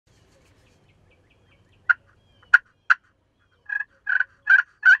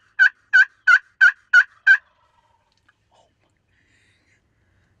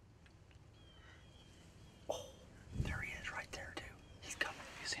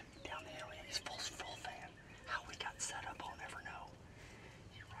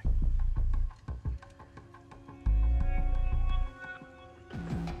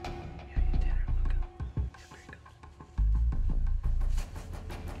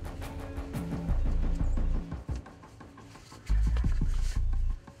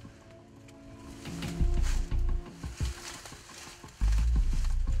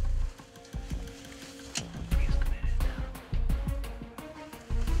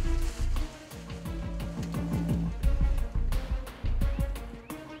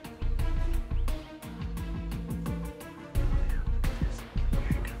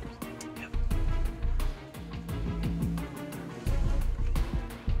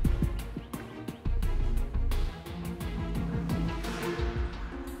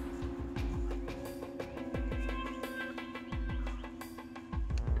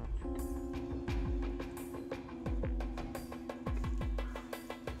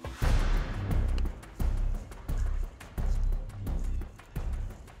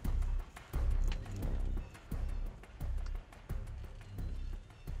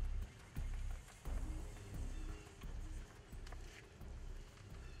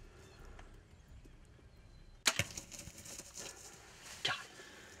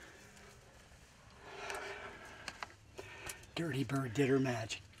dirty bird did her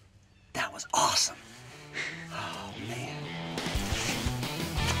magic. That was awesome. Oh, man.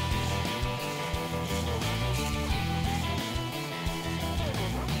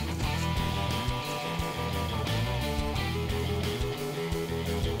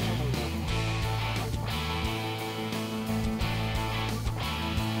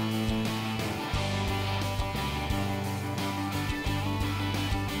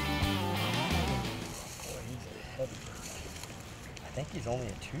 I think he's only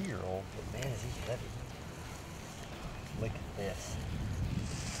a 2-year-old, but man, is he heavy. Look at this.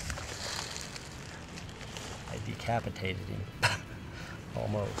 I decapitated him.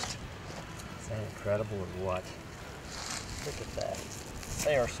 Almost. Is that incredible or what? Look at that.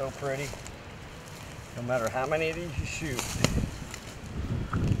 They are so pretty. No matter how many of these you shoot,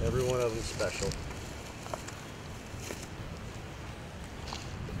 every one of them is special.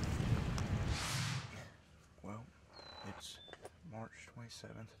 Well, it's March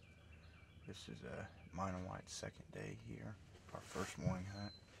 27th. This is mine and White's second day here, our first morning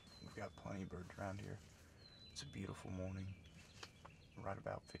hunt. We've got plenty of birds around here. It's a beautiful morning, right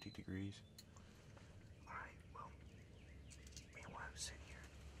about 50 degrees. Alright, well, me and White was sitting here.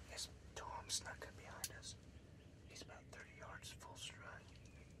 This Tom snuck up behind us. He's about 30 yards full strut.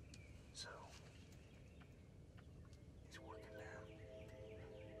 So, he's working now.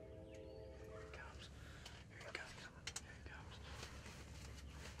 Here he comes. Here he comes. Here he comes.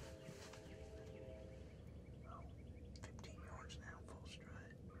 Oh, 15 yards now, full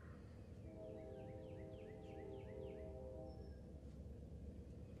strut.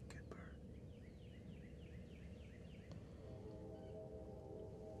 Good bird.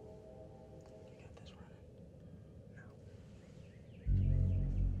 You got this running? No.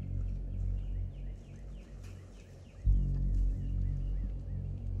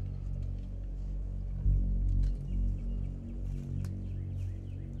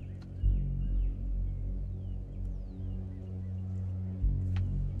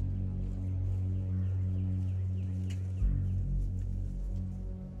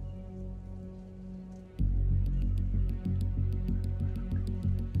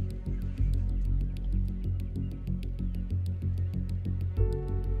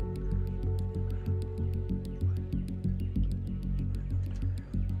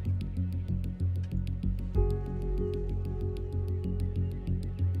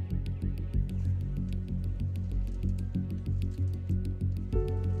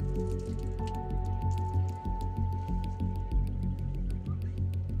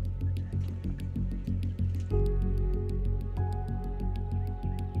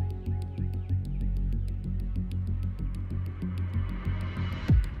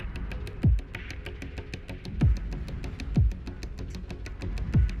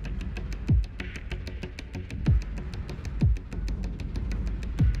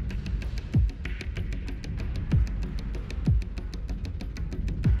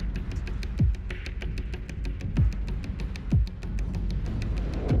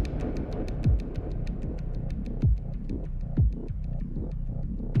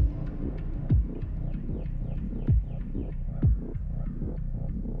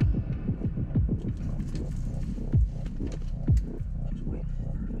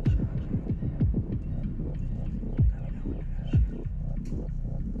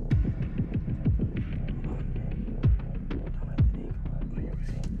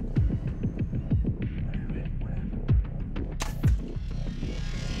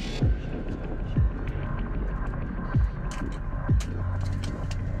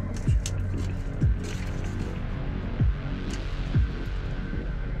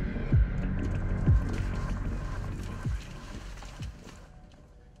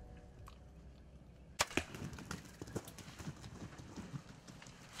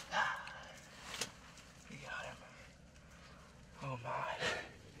 Oh my.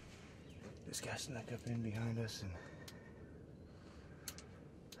 This guy snuck up in behind us and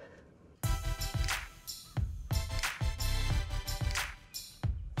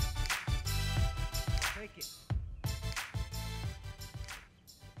take it.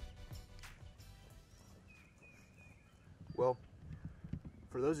 Well,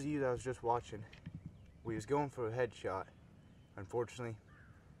 for those of you that was just watching, we was going for a headshot. Unfortunately,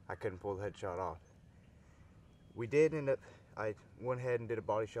 I couldn't pull the headshot off. We did end up, I went ahead and did a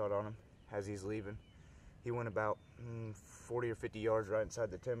body shot on him as he's leaving. He went about 40 or 50 yards right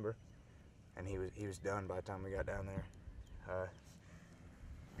inside the timber, and he was done by the time we got down there.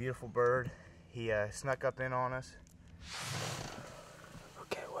 Beautiful bird. He snuck up in on us.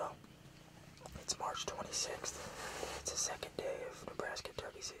 Okay, well, it's March 26th. It's the second day of Nebraska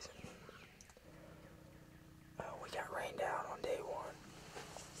turkey season. We got rained out on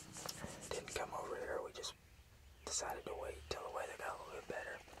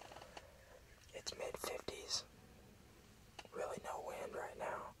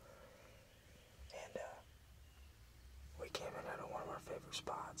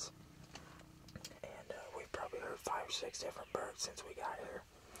or 6 different birds since we got here.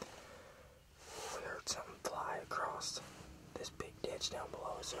 We heard something fly across this big ditch down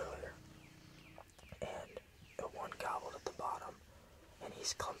below us earlier, and the one gobbled at the bottom, and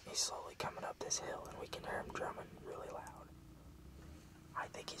he's slowly coming up this hill, and we can hear him drumming really loud. I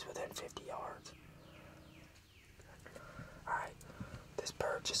think he's within 50 yards. Alright, this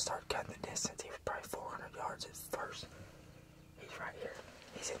bird just started cutting the distance. He was probably 400 yards at first. He's right here.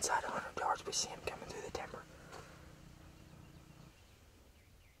 He's inside 100 yards. We see him coming through the timber.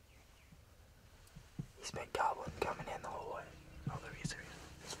 He's been gobbling, coming in the whole way. Oh, there he is.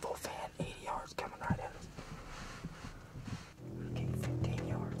 He's full fan, 80 yards, coming right at us. Okay, 15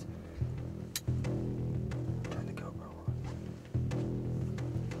 yards. Turn the GoPro on.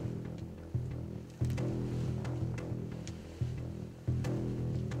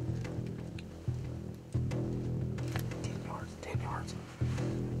 10 yards, 10 yards.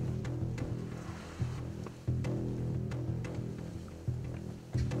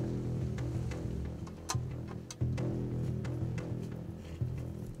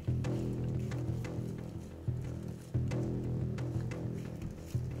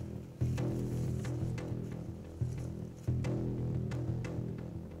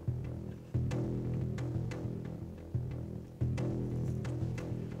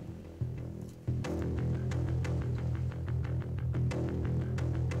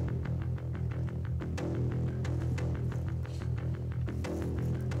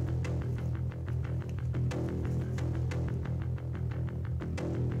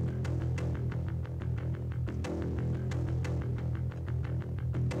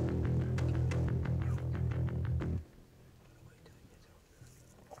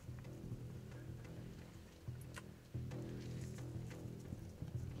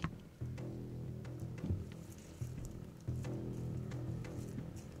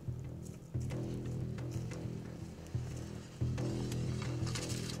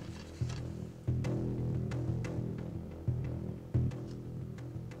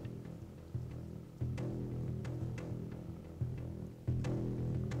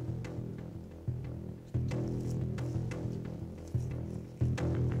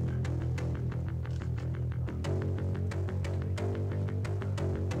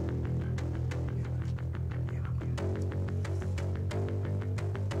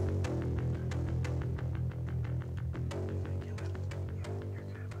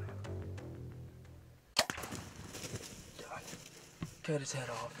 Cut his head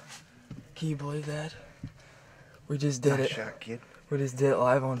off. Can you believe that? We just did Nice it. shot, kid. We just did it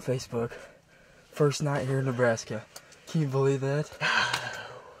live on Facebook. First night here in Nebraska. Can you believe that?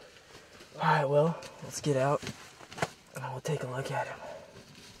 Alright, well, let's get out and we'll take a look at him.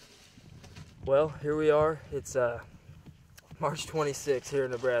 Well, here we are. It's March 26th here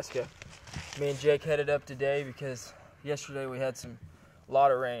in Nebraska. Me and Jake headed up today because yesterday we had a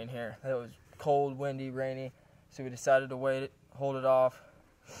lot of rain here. It was cold, windy, rainy, so we decided to wait it, hold it off.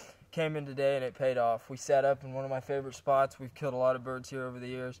 Came in today and it paid off. We sat up in one of my favorite spots. We've killed a lot of birds here over the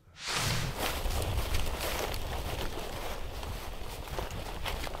years.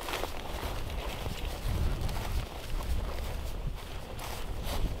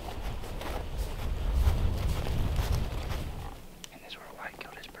 And this is where White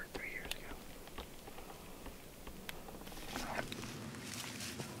killed his bird 3 years ago.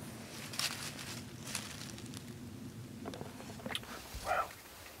 Well,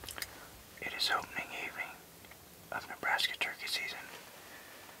 it is opening evening of Nebraska turkey season.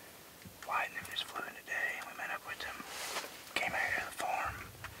 White and them just flew in today and we met up with them. Came out here to the farm.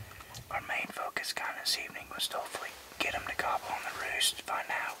 Our main focus kind of this evening was to hopefully get them to gobble on the roost, find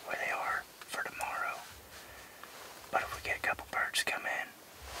out where they are for tomorrow. But if we get a couple birds to come in,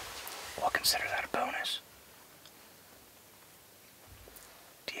 we'll consider that a bonus.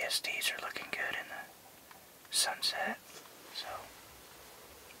 DSDs are looking good in the sunset, so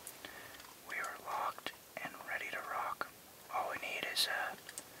we are locked and ready to rock. All we need is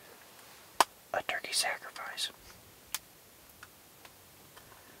a turkey sacrifice.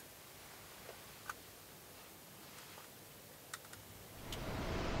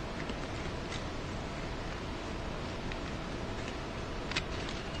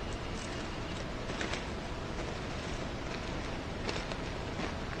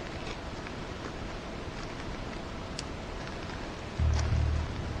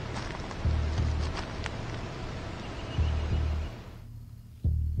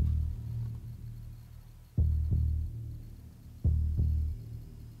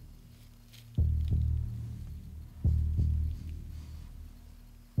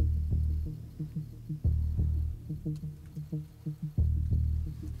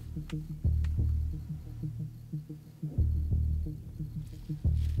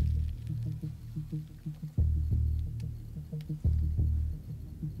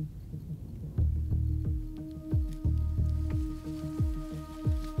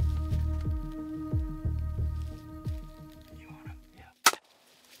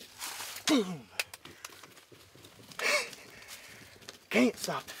 Boom. Can't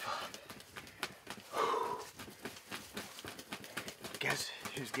stop the fun. Guess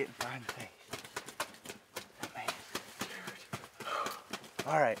who's getting fried in the face? That man.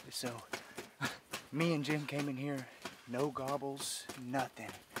 Alright, so me and Jim came in here, no gobbles, nothing.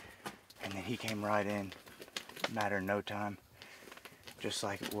 And then he came right in, matter of no time, just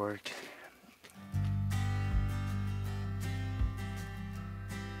like it worked.